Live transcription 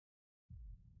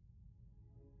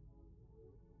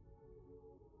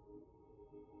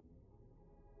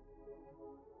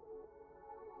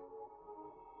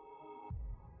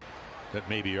that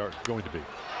maybe are going to be.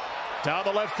 Down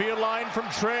the left field line from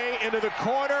Trey into the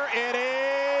corner. It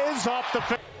is off the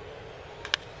fence.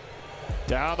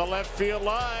 Down the left field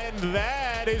line.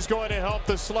 That is going to help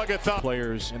the Slug-a-thon.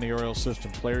 Players in the Orioles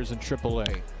system, players in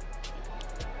AAA.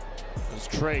 As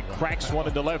Trey cracks one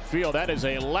into left field. That is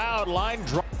a loud line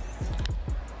drive.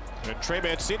 And Trey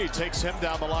Mancini takes him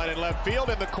down the line in left field.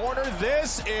 In the corner,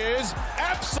 this is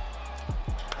absolutely.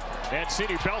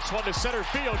 Mancini belts one to center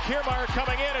field. Kiermaier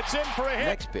coming in. It's in for a hit.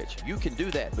 Next pitch. You can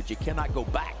do that, but you cannot go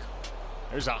back.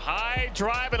 There's a high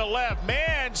drive and a left.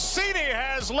 Mancini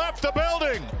has left the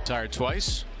building. Retired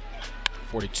twice.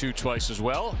 42 twice as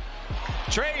well.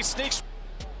 Trey sneaks.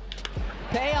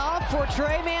 Payoff for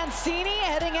Trey Mancini,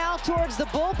 heading out towards the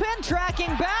bullpen,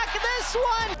 tracking back this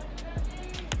one.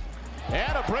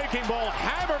 And a breaking ball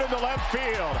hammered in the left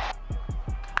field.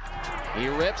 He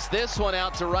rips this one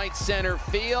out to right center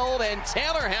field, and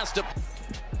Taylor has to.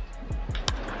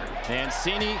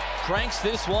 Mancini cranks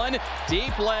this one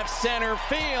deep left center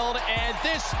field, and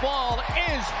this ball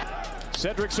is.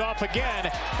 Cedric's off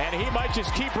again, and he might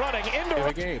just keep running into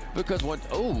the game. Because when,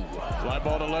 fly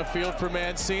ball to left field for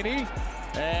Mancini,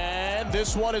 and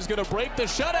this one is going to break the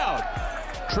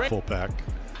shutout. Full pack.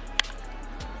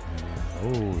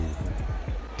 Oh,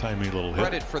 tiny little hit.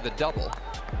 Credit for the double.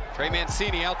 Trey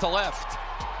Mancini out to left.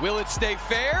 Will it stay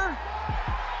fair?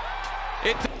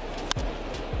 It.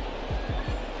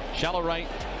 Shallow right.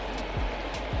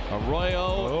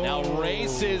 Arroyo now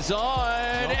races on,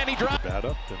 and he drives. Bat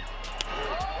up.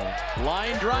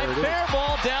 Line drive, fair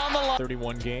ball down the line.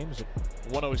 31 games,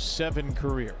 107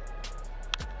 career.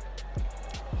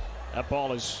 That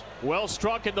ball is well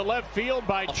struck into left field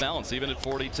by. Balance even at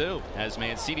 42. As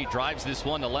Mancini drives this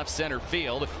one to left center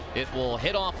field, it will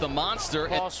hit off the monster.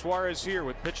 Paul Suarez here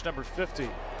with pitch number 50.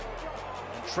 And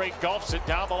Trey gulfs it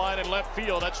down the line in left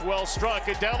field. That's well struck.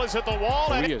 Adele is at the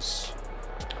wall. And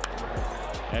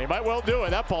he might well do it.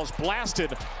 That ball's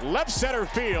blasted left center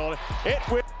field. It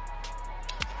will.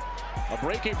 A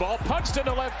breaking ball punched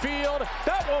into left field.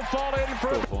 That will fall in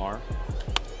for far.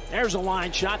 There's a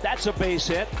line shot. That's a base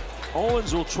hit.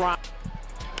 Owens will try.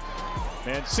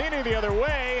 Mancini the other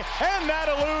way, and that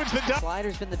eludes the.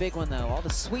 Slider's been the big one, though. All the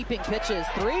sweeping pitches.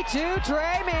 3-2,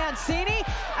 Trey Mancini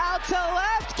out to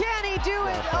left. Can he do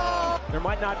it? Oh! There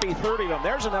might not be 30 of them.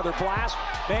 There's another blast.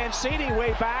 Mancini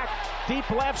way back, deep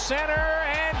left center,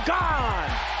 and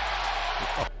gone.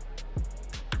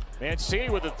 Mancini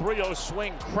with a 3-0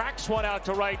 swing cracks one out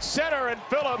to right center, and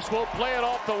Phillips will play it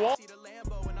off the wall.